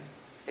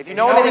If you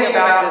know anything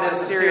about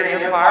this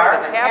Assyrian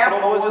Empire, the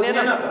capital was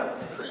Nineveh.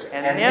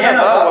 And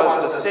Nineveh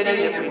was the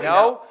city that we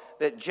know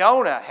that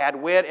Jonah had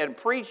went and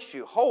preached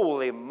to.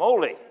 Holy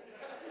moly.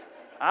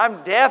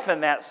 I'm deaf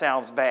and that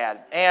sounds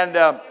bad.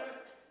 And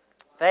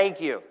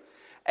thank you.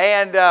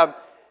 And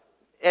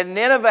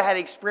Nineveh had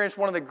experienced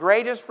one of the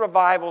greatest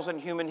revivals in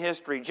human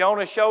history.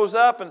 Jonah shows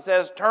up and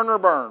says, turn or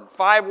burn.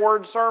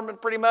 5-word sermon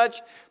pretty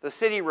much. The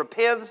city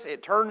repents,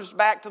 it turns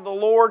back to the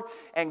Lord,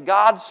 and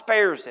God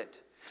spares it.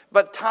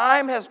 But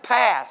time has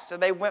passed,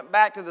 and they went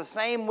back to the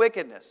same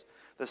wickedness,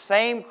 the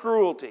same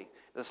cruelty,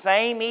 the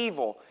same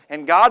evil.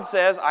 And God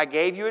says, I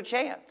gave you a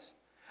chance.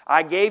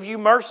 I gave you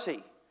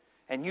mercy,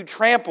 and you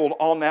trampled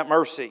on that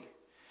mercy.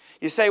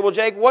 You say, well,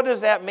 Jake, what does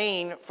that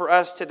mean for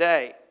us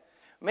today?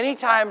 Many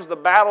times the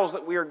battles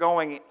that we are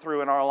going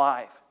through in our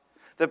life,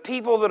 the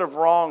people that have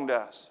wronged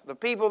us, the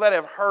people that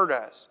have hurt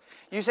us,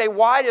 you say,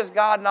 why does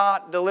God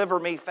not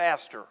deliver me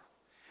faster?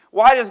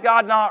 Why does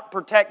God not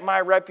protect my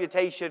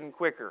reputation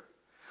quicker?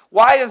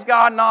 Why does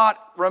God not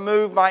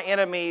remove my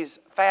enemies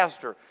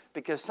faster?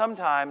 Because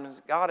sometimes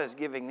God is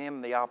giving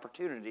them the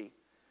opportunity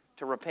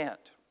to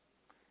repent.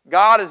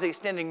 God is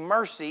extending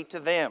mercy to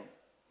them.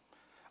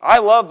 I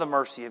love the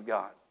mercy of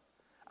God.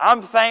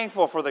 I'm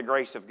thankful for the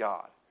grace of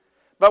God.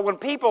 But when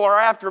people are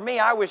after me,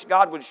 I wish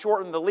God would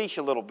shorten the leash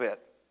a little bit.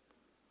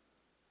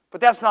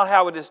 But that's not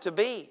how it is to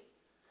be.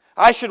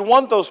 I should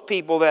want those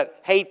people that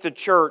hate the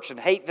church and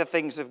hate the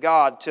things of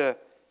God to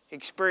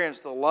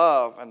experience the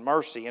love and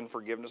mercy and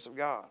forgiveness of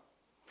God.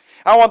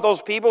 I want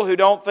those people who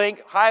don't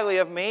think highly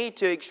of me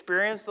to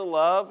experience the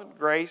love and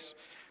grace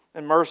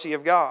and mercy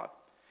of God.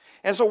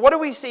 And so what do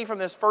we see from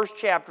this first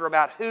chapter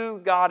about who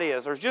God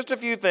is? There's just a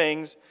few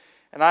things,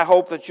 and I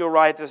hope that you'll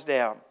write this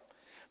down.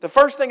 The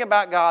first thing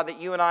about God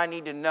that you and I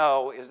need to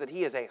know is that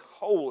He is a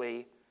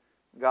holy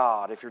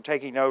God, if you're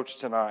taking notes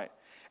tonight.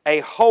 A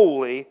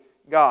holy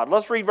God.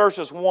 Let's read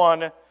verses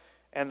 1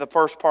 and the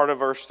first part of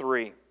verse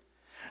 3.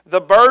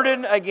 The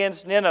burden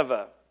against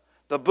Nineveh,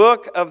 the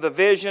book of the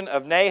vision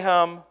of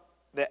Nahum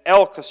the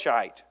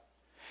Elkoshite.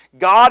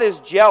 God is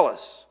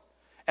jealous,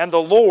 and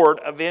the Lord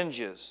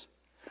avenges.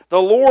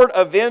 The Lord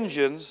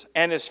avenges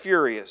and is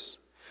furious.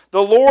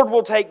 The Lord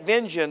will take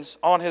vengeance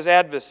on His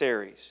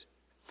adversaries,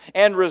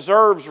 and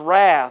reserves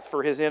wrath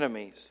for His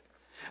enemies.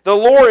 The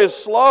Lord is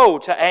slow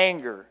to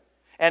anger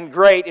and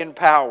great in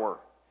power,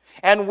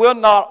 and will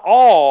not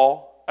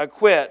all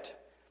acquit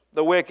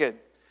the wicked.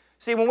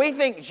 See, when we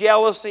think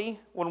jealousy,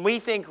 when we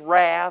think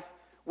wrath,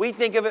 we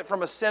think of it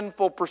from a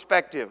sinful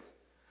perspective.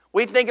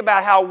 We think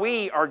about how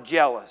we are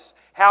jealous,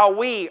 how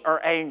we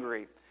are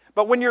angry.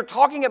 But when you're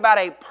talking about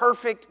a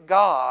perfect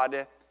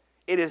God,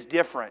 it is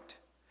different.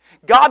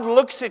 God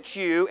looks at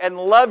you and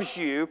loves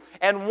you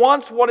and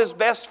wants what is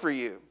best for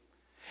you.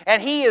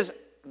 And He is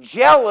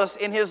jealous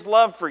in His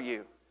love for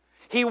you.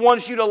 He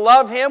wants you to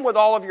love Him with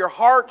all of your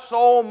heart,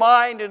 soul,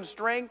 mind, and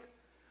strength.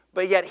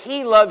 But yet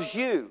He loves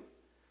you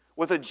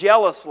with a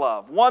jealous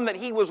love. One that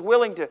He was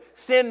willing to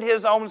send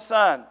His own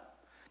Son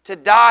to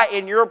die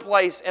in your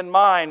place and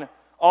mine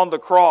on the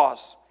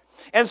cross.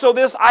 And so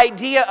this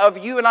idea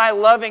of you and I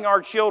loving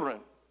our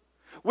children,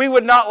 we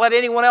would not let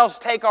anyone else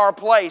take our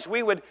place.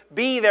 We would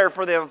be there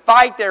for them,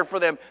 fight there for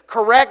them,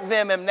 correct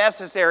them if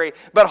necessary,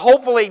 but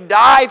hopefully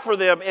die for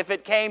them if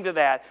it came to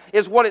that,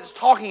 is what it's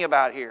talking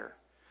about here.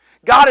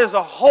 God is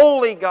a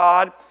holy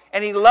God,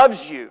 and He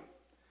loves you.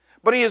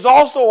 But He is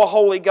also a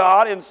holy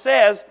God and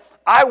says,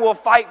 I will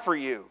fight for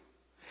you.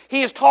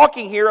 He is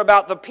talking here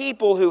about the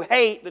people who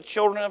hate the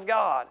children of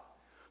God,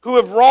 who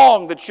have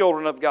wronged the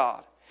children of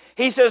God.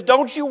 He says,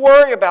 don't you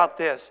worry about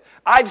this.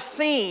 I've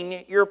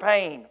seen your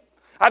pain.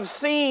 I've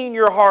seen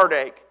your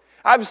heartache.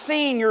 I've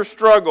seen your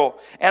struggle,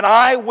 and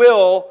I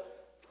will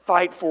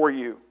fight for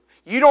you.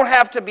 You don't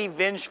have to be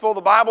vengeful.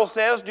 The Bible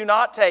says, do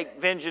not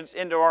take vengeance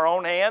into our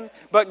own hand.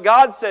 But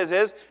God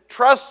says,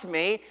 trust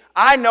me,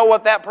 I know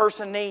what that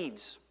person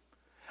needs.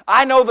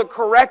 I know the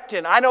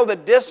correcting. I know the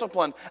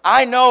discipline.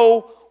 I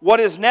know what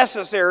is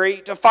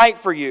necessary to fight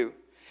for you.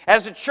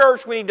 As a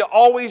church, we need to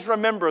always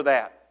remember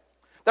that.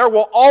 There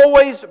will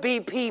always be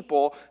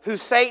people who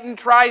Satan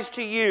tries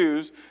to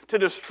use to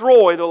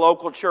destroy the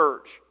local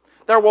church.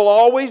 There will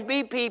always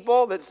be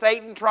people that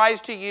Satan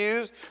tries to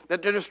use to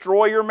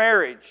destroy your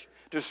marriage,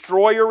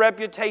 destroy your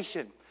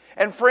reputation.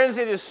 And friends,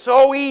 it is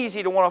so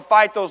easy to want to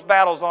fight those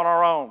battles on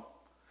our own.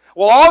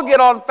 Well, I'll get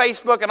on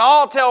Facebook and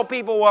I'll tell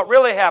people what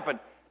really happened.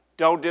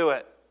 Don't do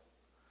it.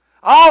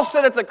 I'll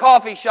sit at the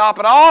coffee shop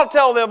and I'll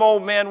tell them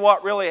old men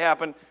what really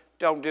happened.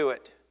 Don't do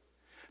it.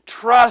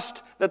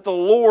 Trust that the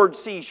Lord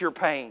sees your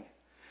pain.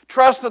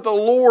 Trust that the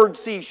Lord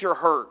sees your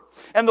hurt.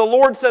 And the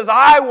Lord says,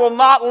 I will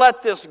not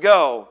let this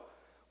go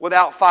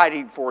without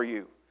fighting for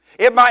you.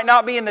 It might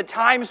not be in the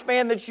time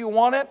span that you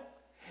want it.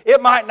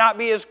 It might not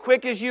be as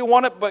quick as you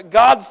want it, but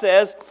God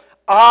says,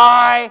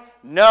 I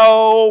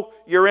know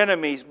your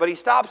enemies. But He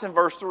stops in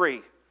verse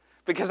 3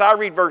 because I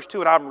read verse 2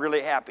 and I'm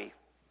really happy.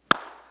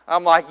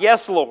 I'm like,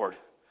 yes, Lord.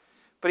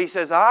 But He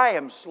says, I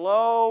am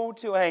slow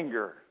to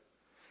anger.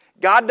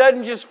 God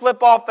doesn't just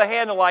flip off the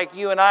handle like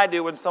you and I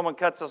do when someone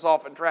cuts us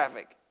off in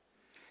traffic.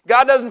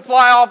 God doesn't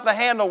fly off the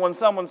handle when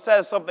someone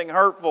says something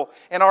hurtful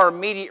and our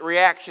immediate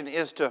reaction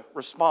is to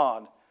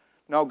respond.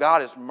 No,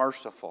 God is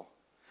merciful.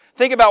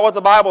 Think about what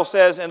the Bible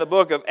says in the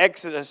book of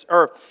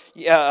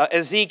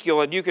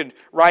Ezekiel, and you could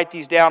write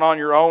these down on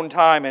your own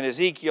time. In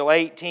Ezekiel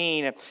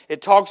 18,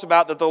 it talks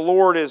about that the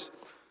Lord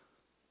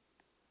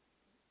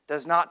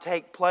does not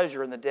take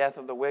pleasure in the death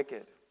of the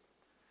wicked.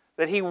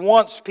 That He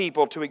wants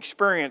people to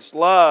experience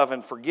love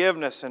and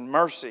forgiveness and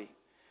mercy.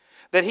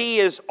 That He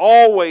is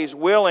always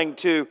willing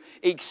to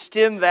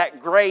extend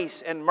that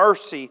grace and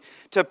mercy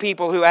to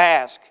people who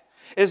ask.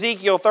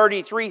 Ezekiel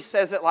 33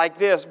 says it like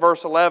this,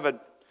 verse 11.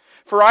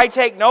 For I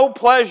take no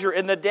pleasure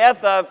in the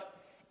death of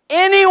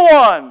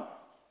anyone.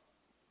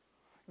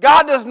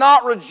 God does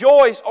not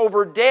rejoice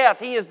over death.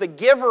 He is the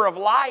giver of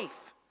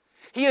life.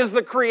 He is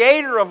the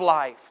creator of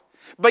life.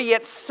 But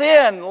yet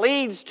sin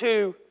leads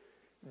to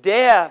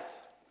death.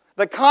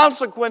 The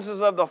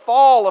consequences of the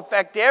fall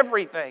affect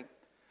everything.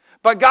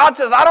 But God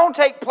says, I don't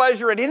take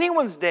pleasure in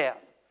anyone's death.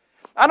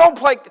 I don't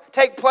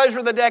take pleasure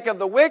in the death of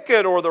the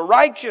wicked or the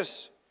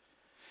righteous.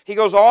 He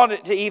goes on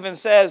to even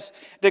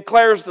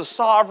declares the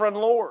sovereign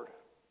Lord.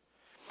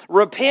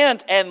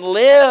 Repent and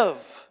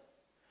live.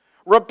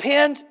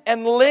 Repent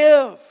and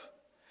live.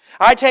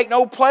 I take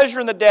no pleasure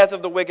in the death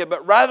of the wicked,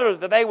 but rather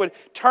that they would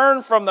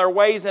turn from their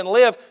ways and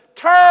live.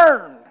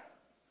 Turn.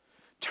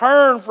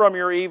 Turn from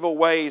your evil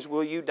ways.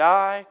 Will you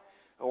die,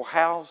 O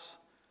house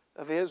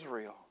of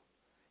Israel?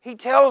 He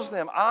tells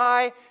them,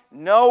 I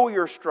know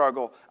your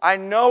struggle. I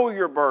know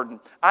your burden.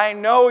 I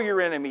know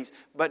your enemies.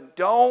 But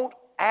don't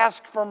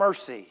ask for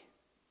mercy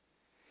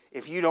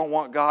if you don't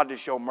want God to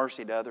show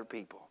mercy to other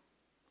people.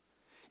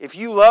 If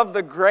you love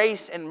the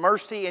grace and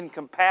mercy and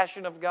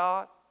compassion of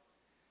God,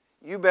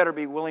 you better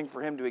be willing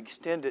for Him to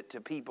extend it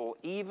to people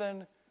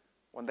even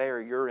when they are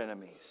your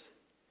enemies.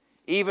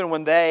 Even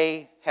when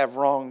they have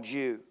wronged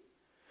you.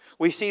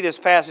 We see this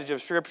passage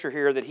of Scripture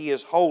here that He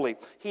is holy.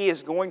 He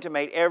is going to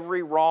make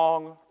every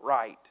wrong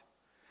right.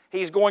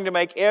 He's going to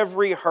make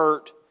every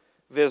hurt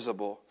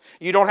visible.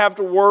 You don't have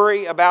to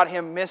worry about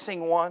Him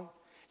missing one.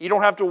 You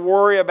don't have to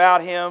worry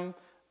about Him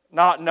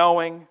not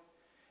knowing.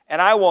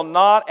 And I will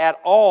not at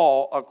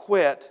all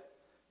acquit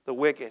the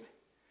wicked.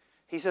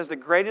 He says the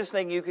greatest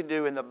thing you can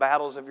do in the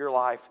battles of your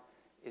life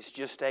is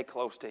just stay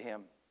close to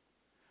Him.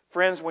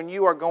 Friends, when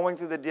you are going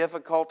through the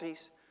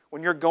difficulties,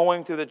 when you're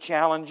going through the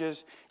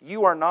challenges,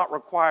 you are not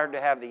required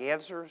to have the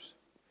answers.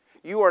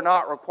 You are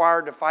not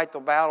required to fight the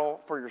battle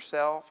for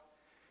yourself.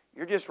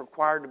 You're just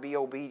required to be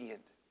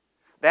obedient.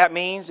 That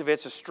means if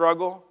it's a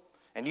struggle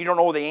and you don't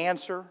know the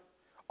answer,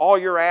 all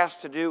you're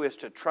asked to do is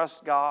to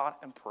trust God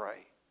and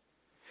pray.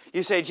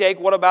 You say, Jake,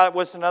 what about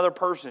with another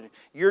person?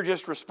 You're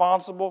just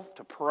responsible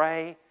to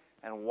pray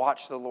and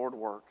watch the Lord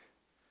work.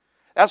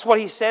 That's what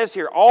He says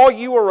here. All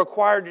you are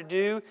required to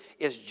do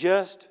is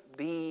just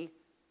be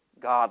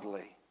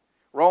godly.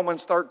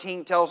 Romans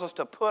 13 tells us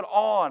to put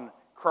on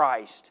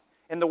Christ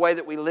in the way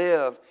that we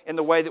live, in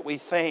the way that we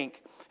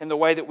think, in the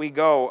way that we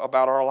go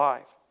about our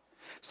life.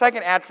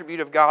 Second attribute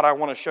of God I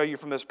want to show you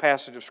from this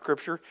passage of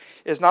Scripture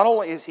is not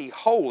only is He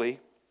holy,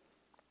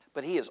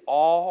 but He is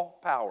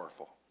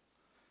all-powerful.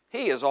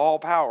 He is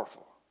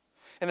all-powerful.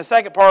 In the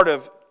second part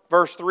of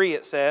verse 3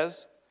 it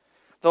says,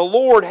 the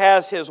Lord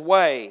has His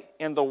way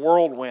in the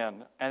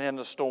whirlwind and in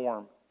the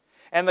storm,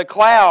 and the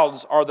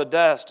clouds are the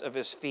dust of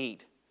His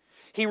feet.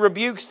 He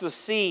rebukes the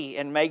sea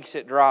and makes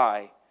it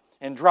dry,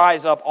 and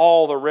dries up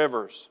all the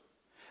rivers.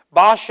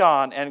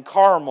 Bashan and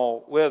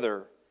Carmel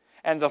wither,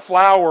 and the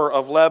flower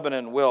of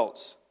Lebanon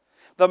wilts.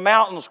 The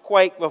mountains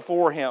quake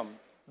before Him,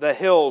 the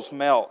hills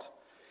melt,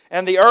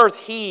 and the earth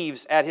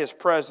heaves at His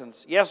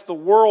presence. Yes, the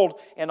world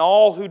and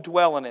all who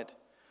dwell in it.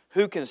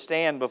 Who can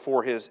stand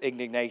before His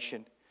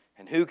indignation?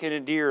 And who can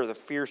endure the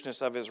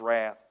fierceness of His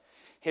wrath?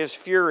 His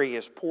fury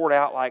is poured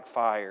out like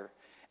fire,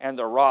 and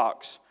the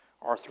rocks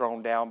are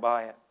thrown down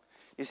by it.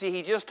 You see,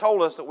 He just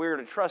told us that we are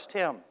to trust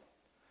Him,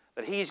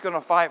 that He's going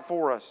to fight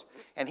for us.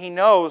 And He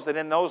knows that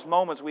in those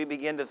moments we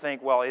begin to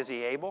think, well, is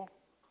He able?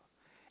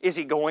 Is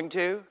He going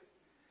to?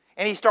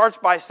 And He starts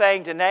by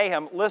saying to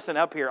Nahum, listen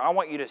up here, I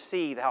want you to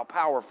see how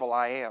powerful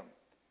I am.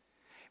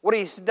 What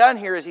He's done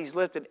here is He's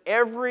lifted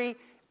every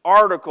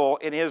article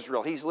in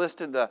Israel. He's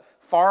listed the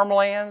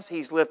farmlands.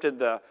 He's lifted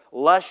the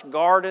lush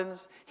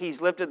gardens. He's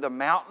lifted the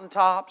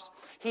mountaintops.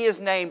 He has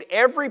named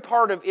every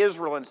part of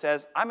Israel and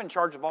says, I'm in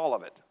charge of all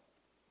of it.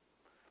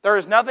 There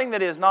is nothing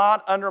that is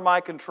not under my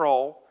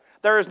control.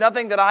 There is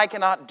nothing that I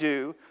cannot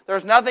do.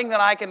 There's nothing that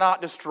I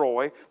cannot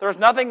destroy. There's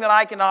nothing that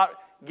I cannot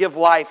give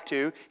life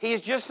to.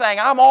 He's just saying,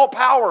 I'm all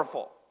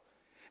powerful.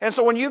 And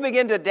so when you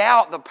begin to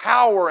doubt the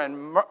power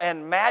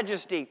and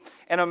majesty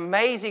and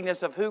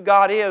amazingness of who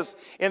God is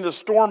in the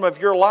storm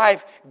of your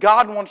life,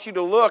 God wants you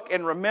to look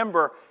and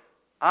remember,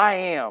 I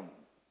am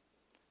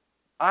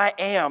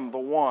the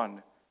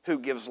one who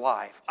gives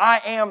life.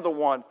 I am the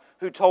one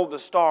who told the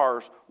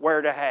stars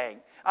where to hang.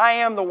 I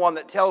am the one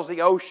that tells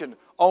the ocean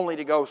only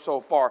to go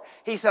so far.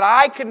 He said,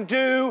 I can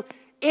do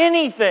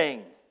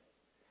anything.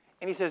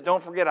 And He says,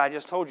 don't forget, I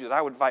just told you that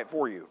I would fight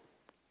for you.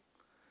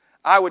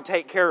 I would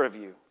take care of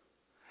you.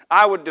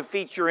 I would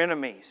defeat your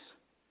enemies.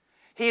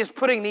 He is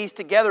putting these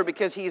together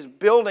because He is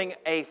building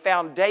a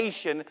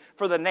foundation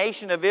for the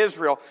nation of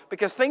Israel,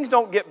 because things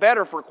don't get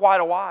better for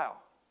quite a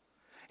while.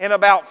 In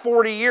about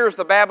 40 years,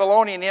 the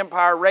Babylonian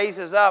Empire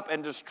raises up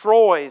and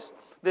destroys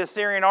the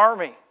Assyrian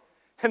army.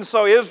 And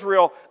so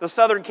Israel, the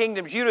southern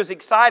kingdom, Judah, is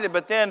excited,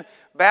 but then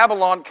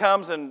Babylon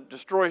comes and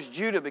destroys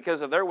Judah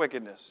because of their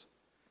wickedness.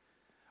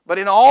 But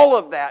in all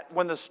of that,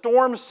 when the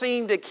storms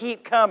seem to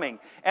keep coming,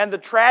 and the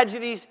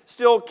tragedies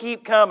still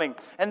keep coming,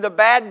 and the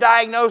bad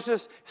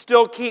diagnosis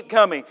still keep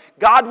coming,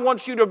 God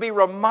wants you to be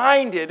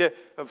reminded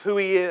of who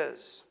He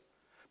is.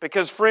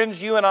 Because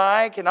friends, you and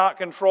I cannot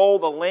control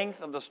the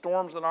length of the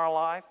storms in our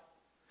life.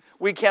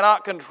 We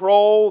cannot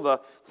control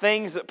the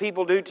things that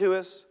people do to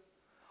us.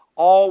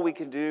 All we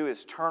can do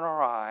is turn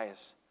our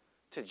eyes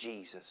to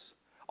Jesus.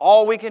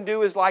 All we can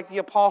do is, like the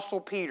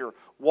Apostle Peter,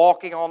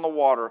 walking on the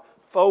water,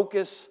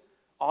 focus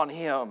on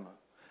Him.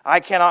 I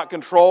cannot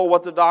control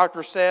what the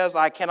doctor says.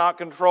 I cannot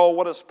control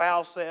what a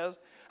spouse says.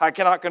 I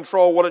cannot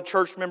control what a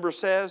church member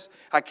says.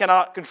 I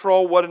cannot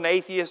control what an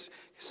atheist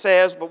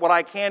says. But what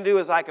I can do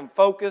is I can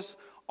focus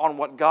on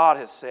what God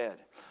has said,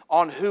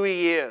 on who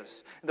He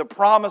is, the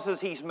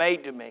promises He's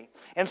made to me.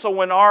 And so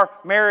when our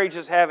marriage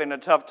is having a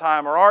tough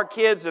time, or our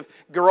kids have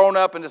grown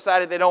up and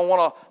decided they don't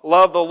want to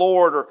love the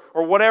Lord,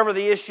 or whatever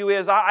the issue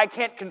is, I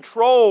can't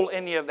control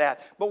any of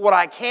that. But what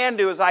I can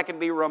do is I can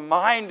be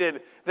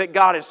reminded that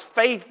God is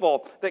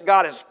faithful, that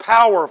God is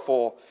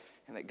powerful,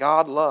 and that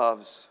God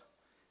loves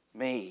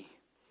me.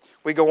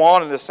 We go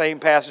on in the same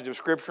passage of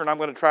Scripture, and I'm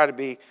going to try to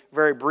be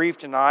very brief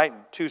tonight,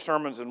 2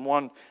 sermons in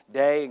one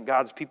day, and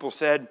God's people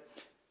said,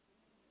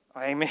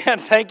 amen,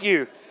 thank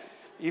you.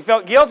 You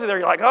felt guilty there.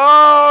 You're like,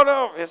 oh,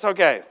 no, it's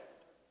okay.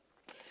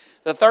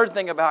 The third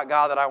thing about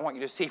God that I want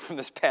you to see from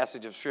this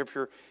passage of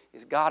Scripture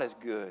is God is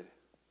good.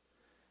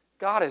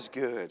 God is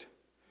good.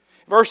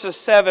 Verses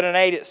 7 and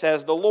 8, it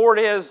says, the Lord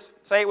is,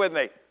 say it with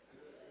me.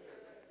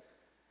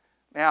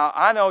 Now,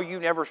 I know you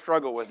never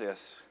struggle with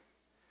this,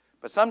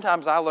 but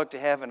sometimes I look to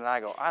heaven and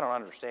I go, I don't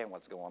understand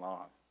what's going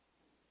on.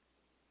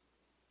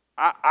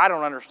 I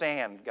don't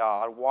understand,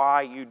 God,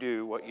 why you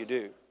do what you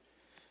do.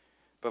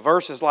 But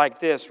verses like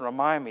this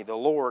remind me the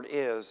Lord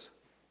is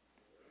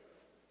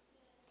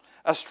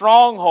a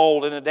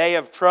stronghold in a day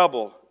of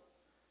trouble,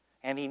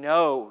 and He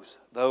knows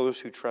those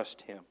who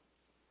trust Him.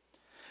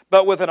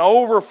 But with an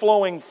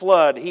overflowing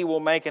flood, He will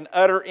make an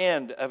utter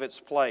end of its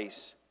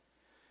place,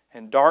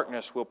 and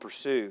darkness will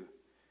pursue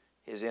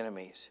His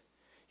enemies.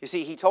 You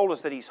see, He told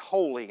us that He's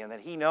holy and that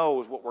He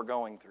knows what we're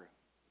going through.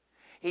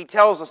 He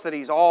tells us that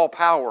He's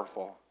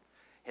all-powerful,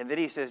 and that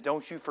He says,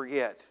 don't you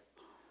forget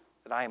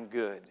that I am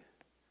good.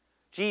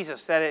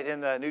 Jesus said it in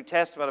the New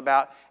Testament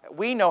about,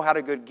 we know how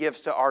to give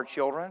gifts to our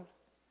children,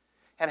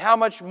 and how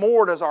much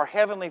more does our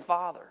Heavenly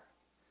Father.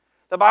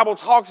 The Bible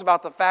talks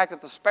about the fact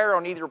that the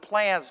sparrow neither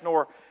plants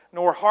nor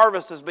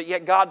harvests, but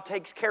yet God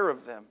takes care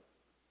of them.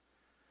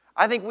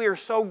 I think we are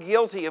so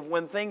guilty of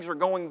when things are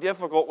going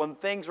difficult, when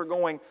things are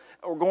going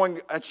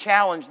a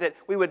challenge, that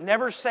we would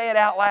never say it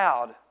out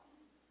loud.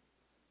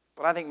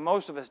 But I think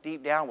most of us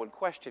deep down would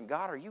question,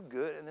 God, are you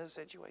good in this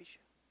situation?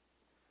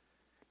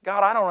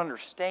 God, I don't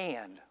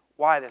understand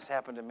why this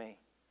happened to me.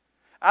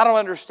 I don't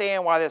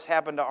understand why this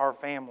happened to our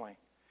family.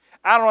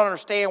 I don't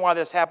understand why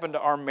this happened to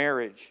our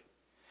marriage.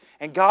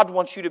 And God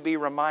wants you to be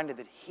reminded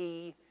that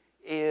He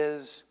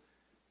is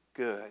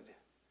good.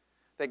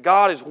 That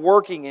God is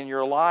working in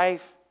your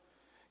life.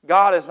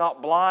 God is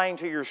not blind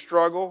to your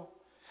struggle.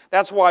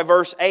 That's why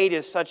verse 8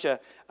 is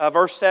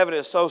verse 7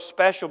 is so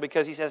special,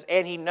 because He says,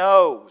 and He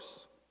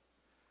knows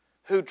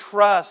who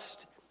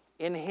trust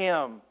in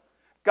Him.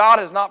 God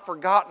has not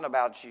forgotten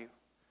about you.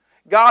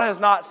 God has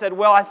not said,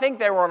 well, I think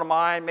they were one of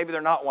mine, maybe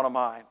they're not one of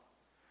mine.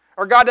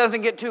 Or God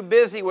doesn't get too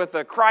busy with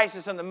the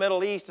crisis in the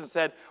Middle East and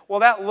said,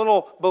 well, that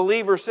little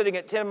believer sitting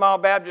at 10 Mile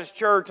Baptist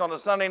Church on a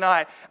Sunday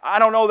night, I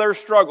don't know their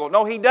struggle.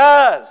 No, He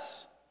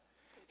does.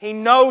 He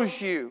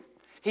knows you.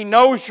 He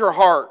knows your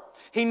heart.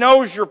 He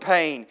knows your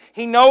pain.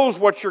 He knows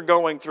what you're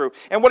going through.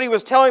 And what He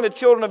was telling the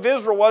children of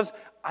Israel was,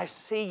 I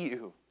see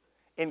you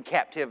in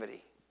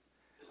captivity.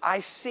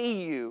 I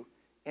see you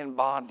in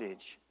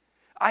bondage.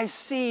 I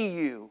see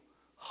you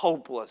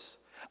hopeless.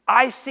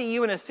 I see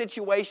you in a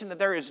situation that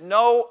there is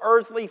no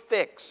earthly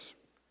fix.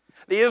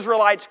 The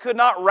Israelites could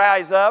not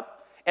rise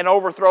up and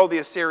overthrow the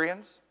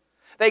Assyrians.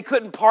 They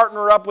couldn't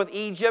partner up with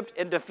Egypt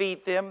and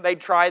defeat them. They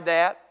tried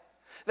that.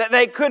 That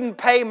they couldn't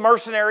pay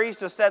mercenaries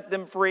to set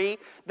them free.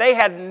 They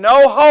had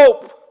no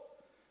hope.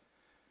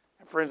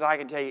 And friends, I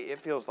can tell you, it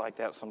feels like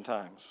that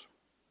sometimes.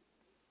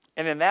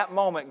 And in that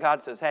moment,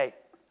 God says, hey,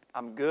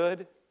 I'm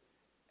good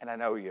and I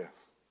know you.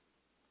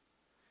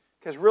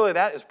 Because really,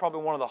 that is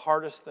probably one of the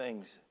hardest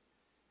things,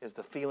 is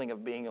the feeling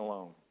of being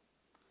alone.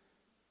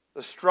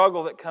 The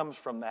struggle that comes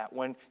from that,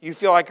 when you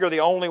feel like you're the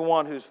only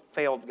one who's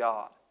failed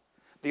God.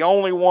 The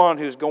only one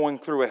who's going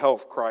through a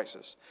health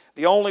crisis.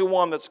 The only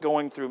one that's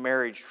going through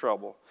marriage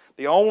trouble.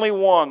 The only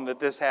one that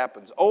this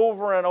happens.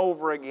 Over and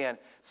over again,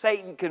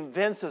 Satan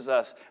convinces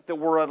us that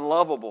we're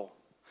unlovable,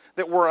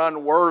 that we're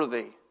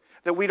unworthy,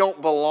 that we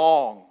don't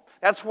belong,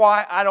 That's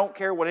why I don't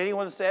care what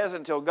anyone says.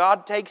 Until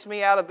God takes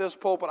me out of this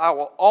pulpit, I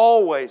will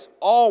always,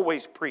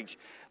 always preach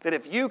that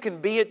if you can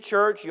be at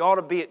church, you ought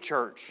to be at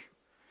church.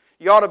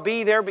 You ought to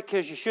be there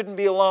because you shouldn't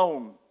be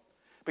alone.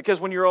 Because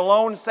when you're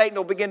alone, Satan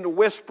will begin to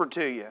whisper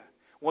to you,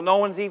 well, no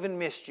one's even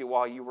missed you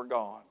while you were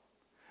gone.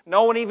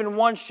 No one even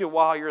wants you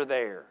while you're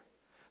there.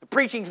 The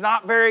preaching's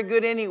not very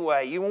good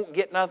anyway. You won't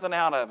get nothing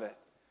out of it.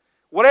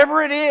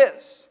 Whatever it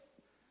is,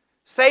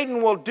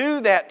 Satan will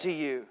do that to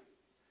you.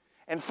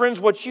 And friends,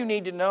 what you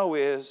need to know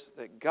is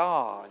that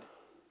God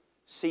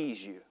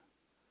sees you.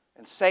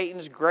 And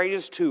Satan's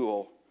greatest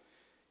tool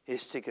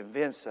is to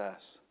convince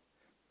us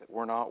that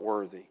we're not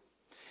worthy.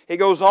 He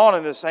goes on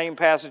in the same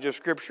passage of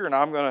Scripture, and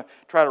I'm going to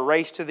try to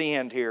race to the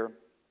end here.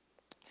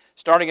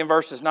 Starting in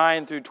verses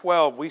 9 through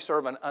 12, we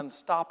serve an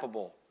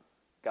unstoppable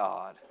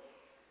God.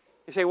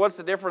 You say, what's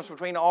the difference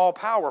between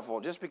all-powerful?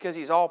 Just because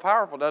He's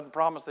all-powerful doesn't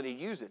promise that He'd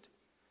use it.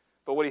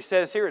 But what He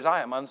says here is,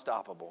 I am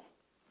unstoppable.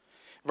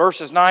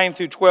 Verses 9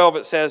 through 12,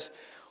 it says,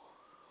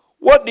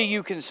 what do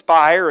you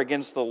conspire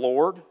against the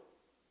Lord?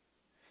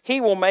 He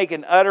will make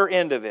an utter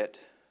end of it.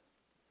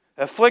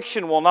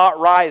 Affliction will not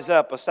rise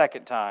up a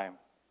second time.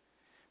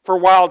 For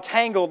while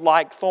tangled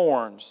like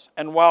thorns,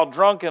 and while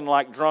drunken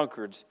like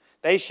drunkards,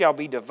 they shall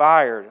be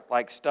devoured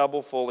like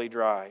stubble fully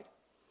dried.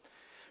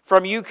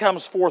 From you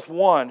comes forth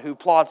one who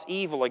plots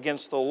evil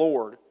against the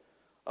Lord,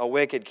 a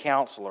wicked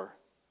counselor.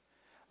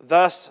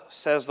 Thus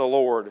says the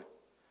Lord,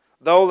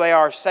 though they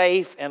are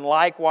safe in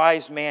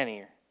likewise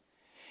manner,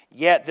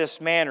 yet this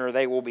manner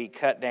they will be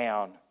cut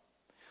down.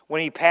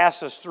 When He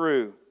passes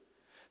through,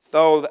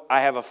 though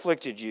I have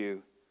afflicted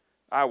you,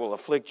 I will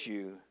afflict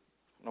you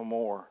no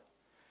more.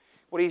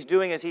 What He's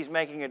doing is He's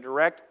making a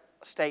direct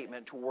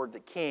statement toward the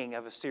king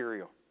of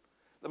Assyria,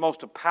 the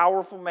most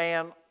powerful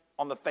man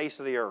on the face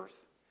of the earth.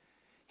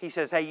 He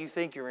says, hey, you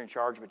think you're in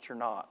charge, but you're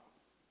not.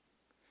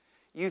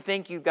 You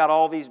think you've got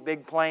all these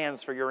big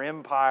plans for your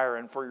empire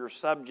and for your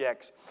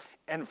subjects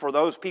and for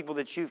those people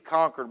that you've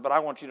conquered, but I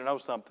want you to know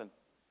something.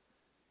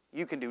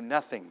 You can do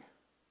nothing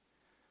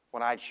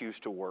when I choose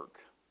to work.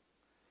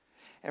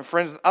 And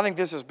friends, I think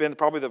this has been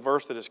probably the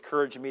verse that has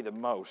encouraged me the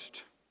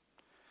most.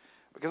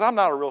 Because I'm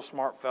not a real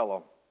smart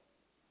fellow.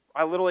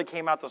 I literally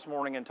came out this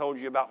morning and told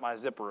you about my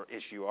zipper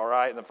issue, all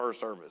right, in the first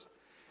service.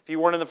 If you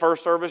weren't in the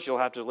first service, you'll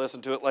have to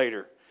listen to it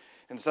later.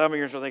 And some of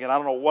you are thinking, I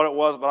don't know what it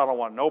was, but I don't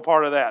want no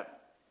part of that.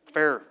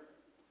 Fair.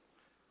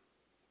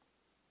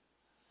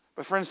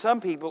 But friends, some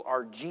people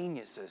are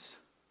geniuses.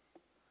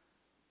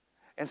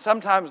 And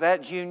sometimes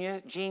that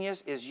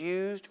genius is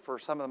used for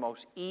some of the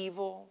most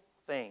evil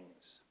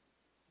things.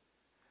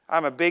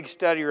 I'm a big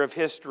studier of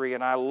history,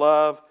 and I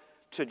love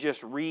to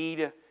just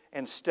read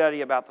and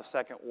study about the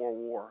Second World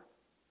War.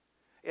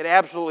 It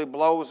absolutely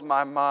blows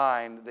my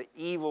mind, the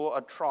evil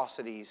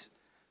atrocities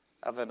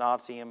of the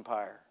Nazi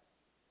Empire.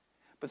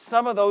 But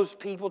some of those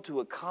people to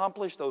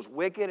accomplish those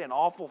wicked and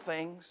awful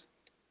things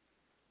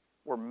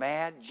were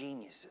mad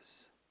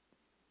geniuses.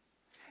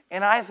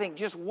 And I think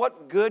just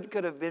what good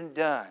could have been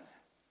done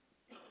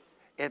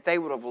if they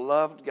would have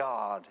loved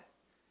God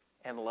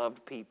and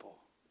loved people.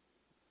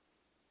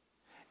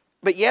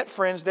 But yet,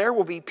 friends, there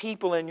will be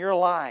people in your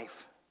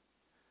life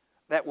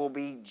that will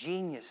be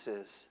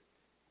geniuses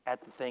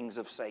at the things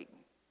of Satan.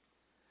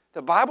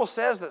 The Bible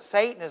says that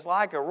Satan is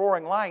like a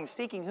roaring lion,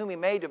 seeking whom he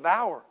may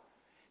devour.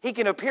 He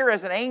can appear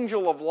as an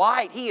angel of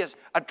light. He is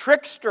a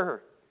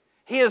trickster.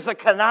 He is a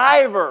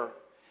conniver.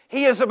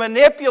 He is a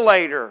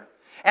manipulator.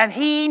 And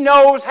he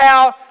knows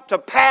how to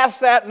pass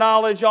that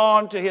knowledge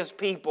on to his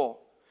people.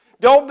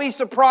 Don't be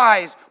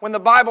surprised when the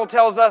Bible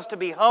tells us to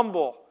be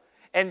humble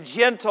and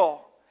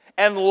gentle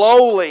and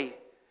lowly,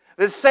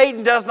 that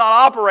Satan does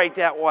not operate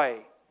that way.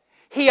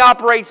 He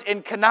operates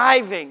in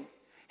conniving.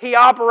 He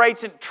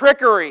operates in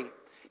trickery.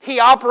 He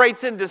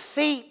operates in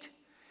deceit.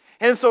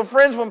 And so,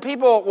 friends, when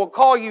people will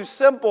call you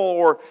simple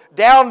or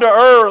down to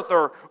earth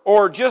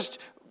or just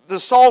the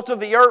salt of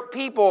the earth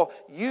people,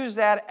 use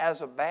that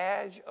as a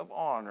badge of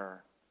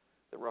honor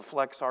that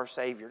reflects our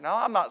Savior. Now,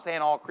 I'm not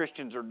saying all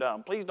Christians are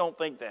dumb. Please don't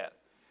think that.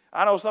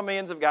 I know some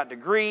men have got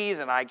degrees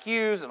and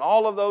IQs and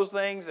all of those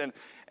things,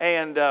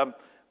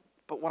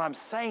 but what I'm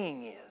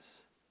saying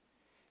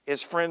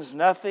is, friends,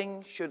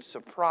 nothing should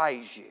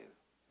surprise you.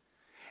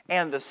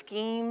 And the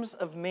schemes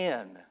of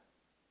men,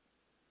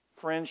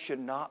 friends, should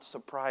not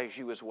surprise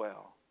you as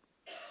well.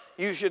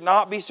 You should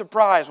not be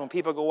surprised when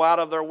people go out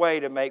of their way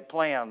to make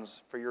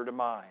plans for your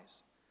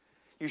demise.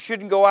 It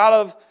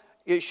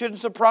shouldn't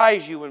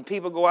surprise you when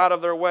people go out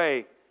of their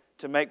way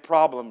to make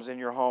problems in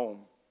your home.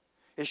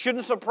 It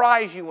shouldn't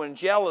surprise you when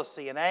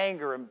jealousy and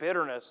anger and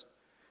bitterness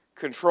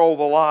control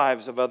the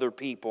lives of other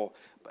people.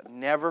 But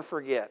never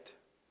forget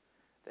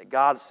that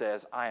God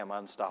says, I am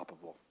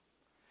unstoppable.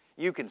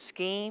 You can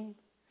scheme,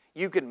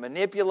 you can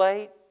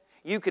manipulate,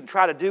 you can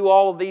try to do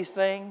all of these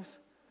things,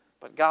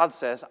 but God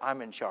says,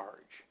 I'm in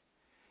charge.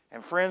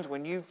 And friends,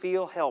 when you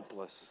feel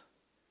helpless,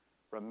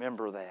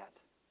 remember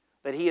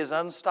that He is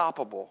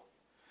unstoppable.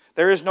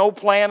 There is no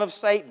plan of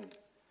Satan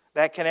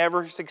that can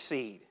ever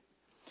succeed.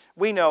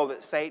 We know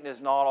that Satan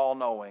is not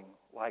all-knowing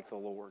like the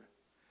Lord.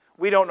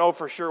 We don't know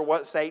for sure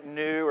what Satan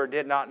knew or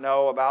did not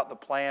know about the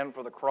plan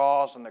for the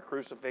cross and the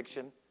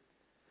crucifixion.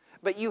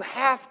 But you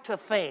have to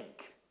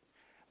think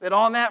that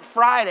on that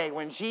Friday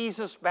when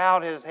Jesus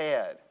bowed his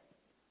head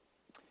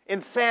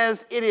and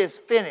says, "It is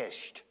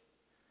finished,"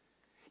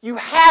 you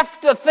have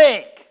to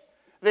think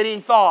that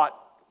he thought,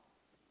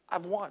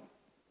 "I've won.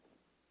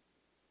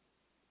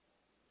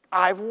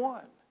 I've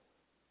won."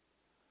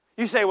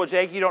 You say, "Well,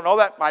 Jake, you don't know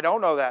that." I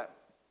don't know that.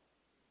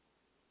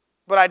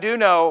 But I do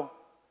know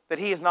that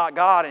he is not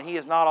God and he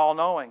is not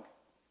all-knowing.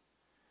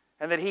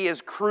 And that he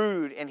is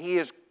crude and he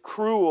is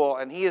cruel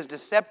and he is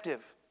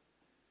deceptive.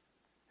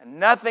 And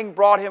nothing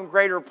brought him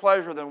greater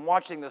pleasure than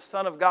watching the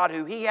Son of God,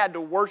 who he had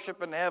to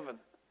worship in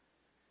heaven,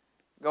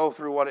 go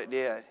through what it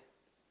did.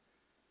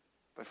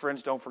 But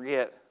friends, don't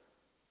forget,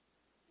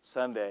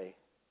 Sunday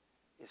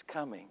is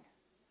coming.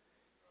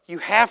 You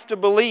have to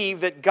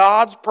believe that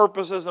God's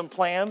purposes and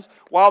plans,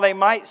 while they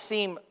might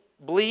seem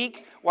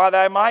bleak, while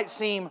they might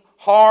seem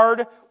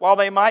hard, while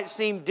they might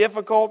seem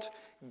difficult,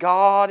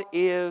 God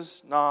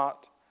is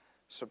not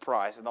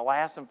surprised. And the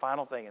last and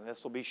final thing, and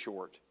this will be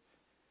short,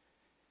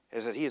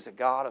 is that he is a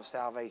God of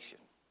salvation.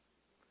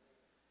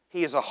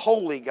 He is a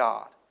holy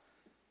God.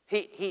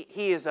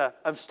 He is an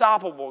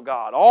unstoppable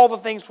God. All the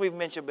things we've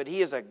mentioned, but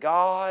he is a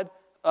God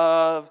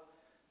of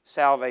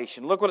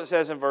salvation. Look what it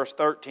says in verse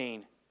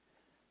 13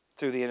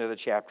 through the end of the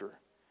chapter.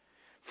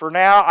 "For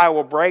now I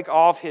will break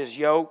off his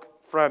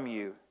yoke from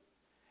you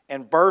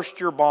and burst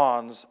your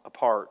bonds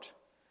apart.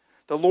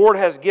 The Lord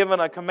has given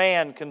a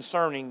command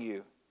concerning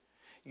you.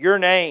 Your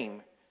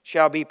name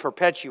shall be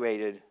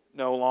perpetuated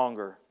no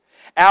longer.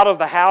 Out of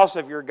the house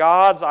of your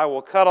gods I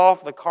will cut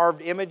off the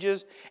carved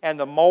images and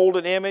the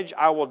molded image.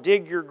 I will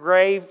dig your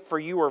grave, for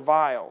you are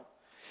vile.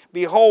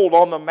 Behold,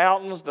 on the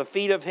mountains the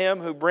feet of him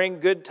who bring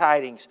good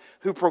tidings,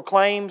 who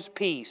proclaims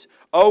peace.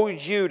 O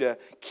Judah,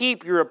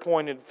 keep your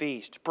appointed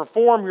feast.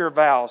 Perform your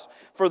vows,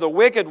 for the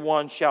wicked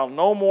one shall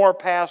no more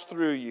pass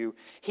through you.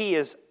 He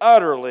is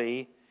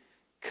utterly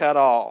cut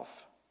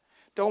off."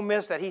 Don't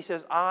miss that. He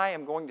says, "I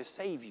am going to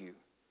save you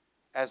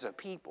as a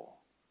people,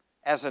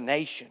 as a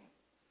nation."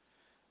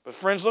 But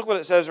friends, look what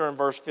it says there in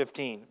verse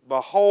 15.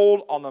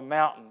 "Behold, on the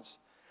mountains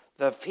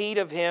the feet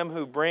of him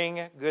who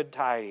bring good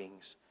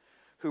tidings,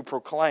 who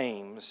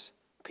proclaims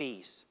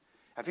peace."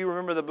 If you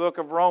remember the book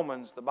of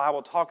Romans, the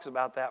Bible talks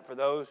about that for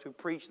those who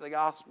preach the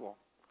gospel.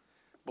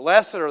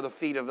 Blessed are the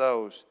feet of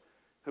those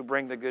who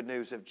bring the good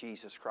news of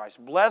Jesus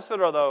Christ. Blessed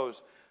are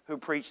those who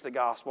preach the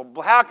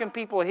gospel. How can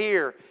people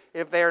hear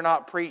if they are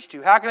not preached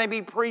to? How can they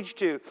be preached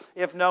to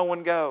if no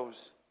one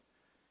goes?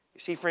 You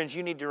see, friends,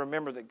 you need to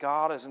remember that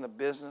God is in the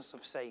business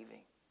of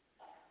saving.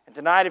 And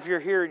tonight, if you're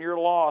here and you're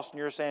lost and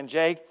you're saying,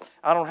 "Jake,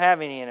 I don't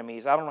have any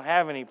enemies. I don't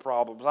have any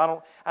problems. I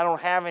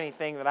don't have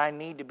anything that I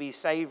need to be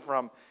saved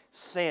from,"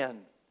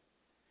 sin.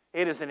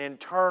 It is an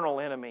internal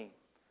enemy.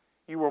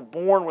 You were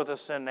born with a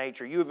sin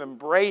nature. You have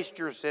embraced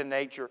your sin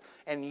nature,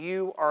 and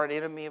you are an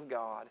enemy of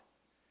God.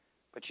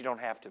 But you don't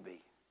have to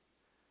be.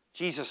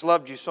 Jesus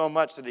loved you so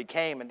much that he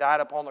came and died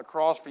upon the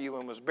cross for you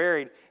and was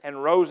buried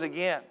and rose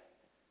again.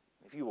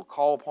 If you will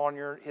call upon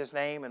his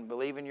name and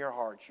believe in your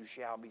heart, you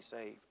shall be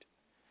saved.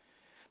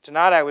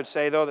 Tonight I would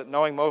say, though, that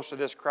knowing most of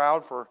this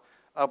crowd for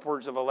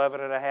upwards of 11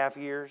 and a half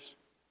years,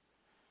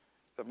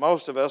 that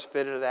most of us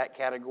fit into that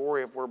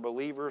category if we're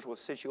believers with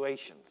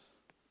situations.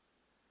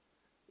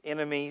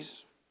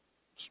 Enemies,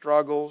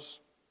 struggles,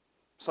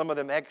 some of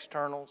them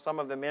external, some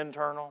of them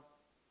internal,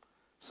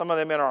 some of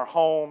them in our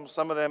homes,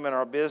 some of them in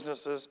our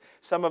businesses,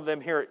 some of them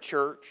here at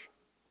church.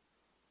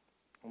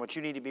 And what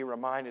you need to be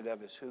reminded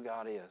of is who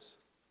God is.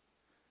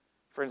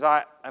 Friends,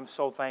 I'm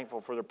so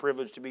thankful for the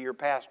privilege to be your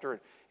pastor.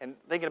 And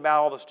thinking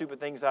about all the stupid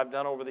things I've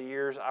done over the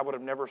years, I would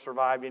have never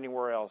survived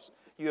anywhere else.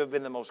 You have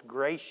been the most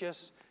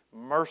gracious,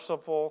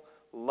 merciful,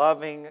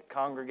 loving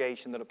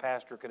congregation that a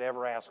pastor could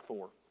ever ask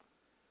for.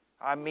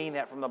 I mean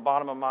that from the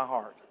bottom of my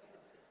heart.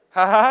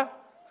 I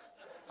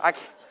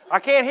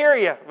can't hear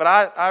you, but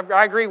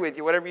I agree with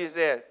you, whatever you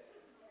said.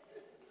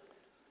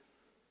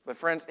 But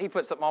friends, he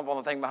put something up on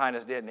the thing behind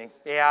us, didn't he?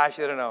 Yeah, I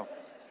should have known.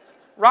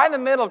 Right in the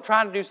middle of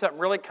trying to do something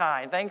really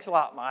kind. Thanks a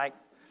lot, Mike.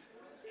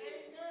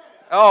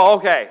 Oh,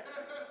 okay.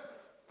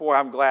 Boy,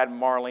 I'm glad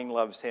Marlene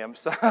loves him.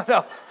 So,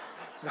 no,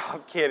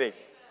 I'm kidding.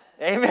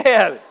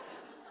 Amen.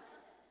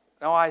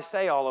 No, I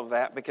say all of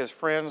that because,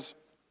 friends,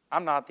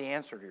 I'm not the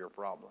answer to your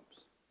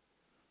problems.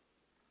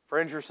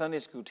 Friends, your Sunday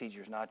school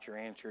teacher is not your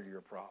answer to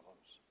your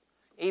problems.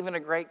 Even a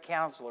great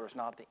counselor is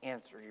not the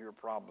answer to your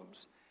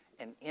problems.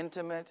 An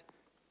intimate,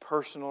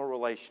 personal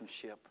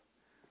relationship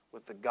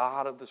with the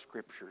God of the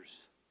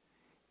Scriptures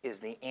is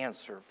the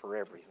answer for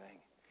everything.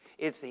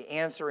 It's the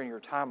answer in your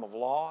time of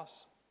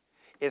loss.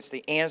 It's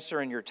the answer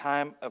in your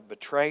time of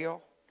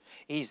betrayal.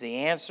 He's the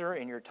answer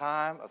in your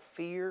time of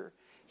fear.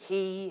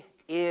 He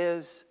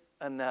is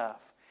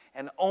enough.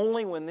 And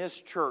only when this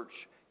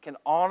church can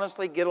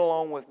honestly get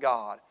along with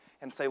God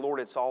and say, "Lord,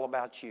 it's all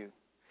about you."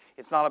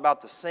 It's not about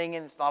the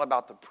singing. It's not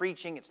about the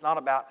preaching. It's not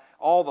about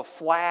all the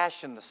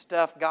flash and the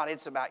stuff. God,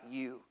 it's about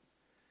you.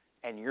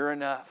 And you're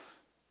enough.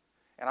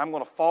 And I'm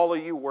going to follow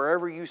you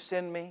wherever you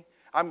send me.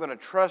 I'm going to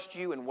trust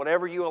you in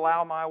whatever you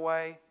allow my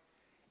way,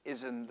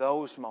 is in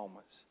those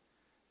moments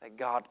that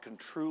God can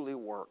truly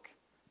work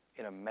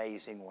in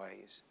amazing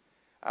ways.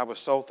 I was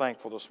so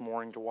thankful this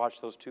morning to watch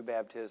those 2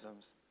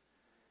 baptisms.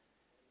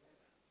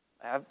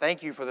 I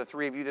thank you for the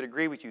 3 of you that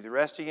agree with you. The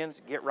rest of you,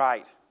 get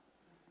right.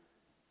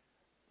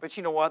 But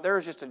you know what? There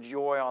is just a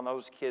joy on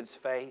those kids'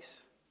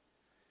 face.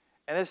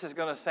 And this is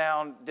going to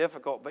sound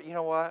difficult, but you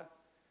know what?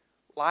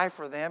 Life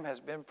for them has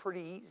been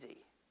pretty easy.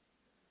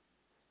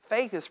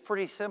 Faith is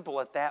pretty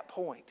simple at that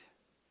point.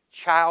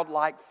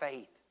 Childlike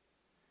faith.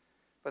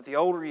 But the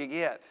older you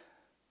get,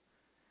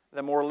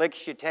 the more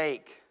licks you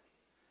take,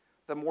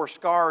 the more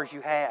scars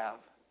you have,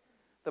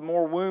 the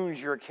more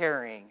wounds you're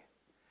carrying,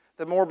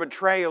 the more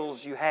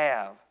betrayals you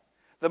have,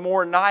 the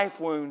more knife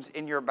wounds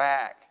in your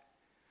back.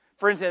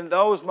 Friends, in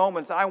those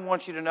moments, I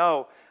want you to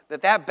know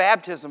that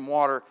baptism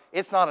water,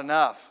 it's not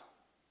enough.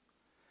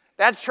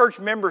 That church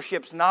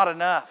membership's not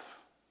enough.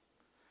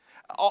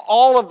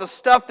 All of the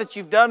stuff that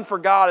you've done for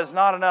God is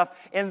not enough.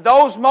 In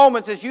those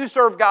moments, as you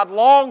serve God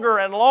longer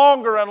and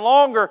longer and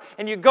longer,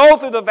 and you go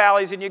through the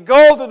valleys, and you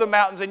go through the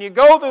mountains, and you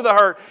go through the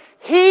hurt,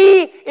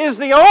 He is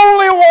the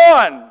only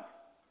one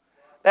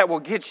that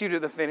will get you to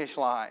the finish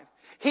line.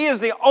 He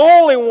is the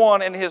only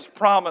one in His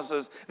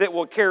promises that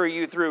will carry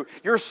you through.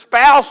 Your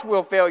spouse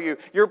will fail you.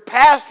 Your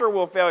pastor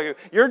will fail you.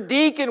 Your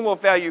deacon will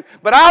fail you.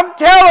 But I'm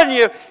telling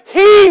you,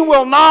 He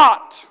will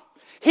not.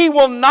 He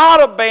will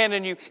not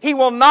abandon you. He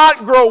will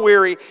not grow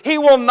weary. He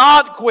will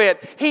not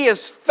quit. He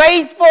is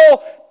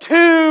faithful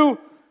to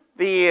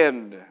the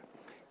end.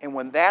 And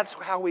when that's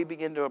how we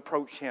begin to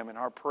approach Him in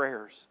our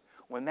prayers,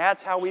 when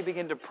that's how we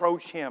begin to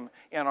approach Him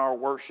in our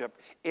worship,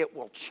 it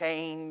will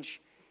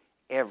change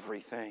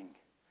everything.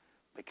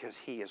 Because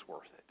He is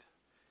worth it.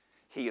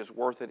 He is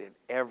worth it in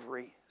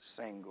every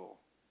single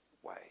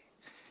way.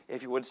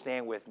 If you would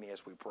stand with me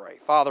as we pray.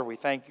 Father, we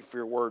thank you for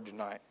your word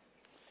tonight.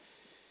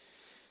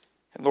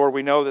 And Lord,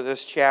 we know that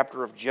this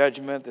chapter of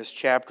judgment, this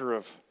chapter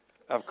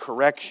of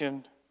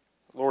correction,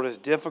 Lord, is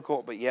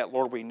difficult, but yet,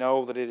 Lord, we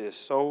know that it is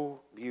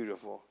so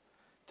beautiful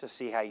to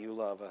see how you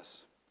love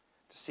us,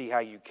 to see how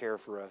you care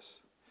for us.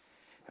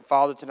 And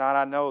Father,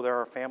 tonight I know there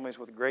are families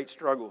with great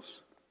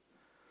struggles,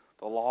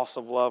 the loss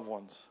of loved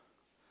ones,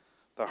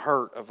 the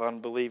hurt of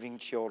unbelieving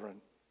children,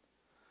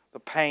 the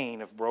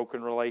pain of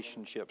broken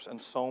relationships,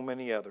 and so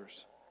many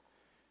others.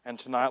 And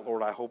tonight,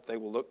 Lord, I hope they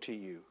will look to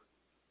you,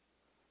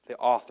 the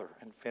author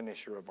and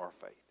finisher of our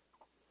faith.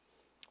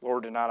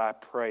 Lord, tonight I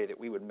pray that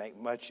we would make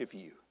much of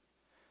you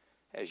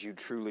as you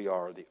truly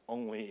are the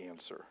only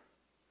answer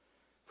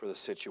for the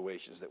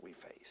situations that we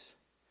face.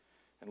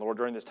 And Lord,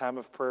 during this time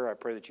of prayer, I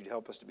pray that you'd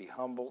help us to be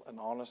humble and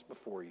honest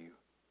before you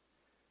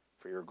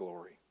for your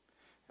glory.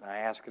 And I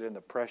ask it in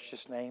the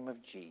precious name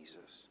of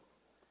Jesus.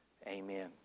 Amen.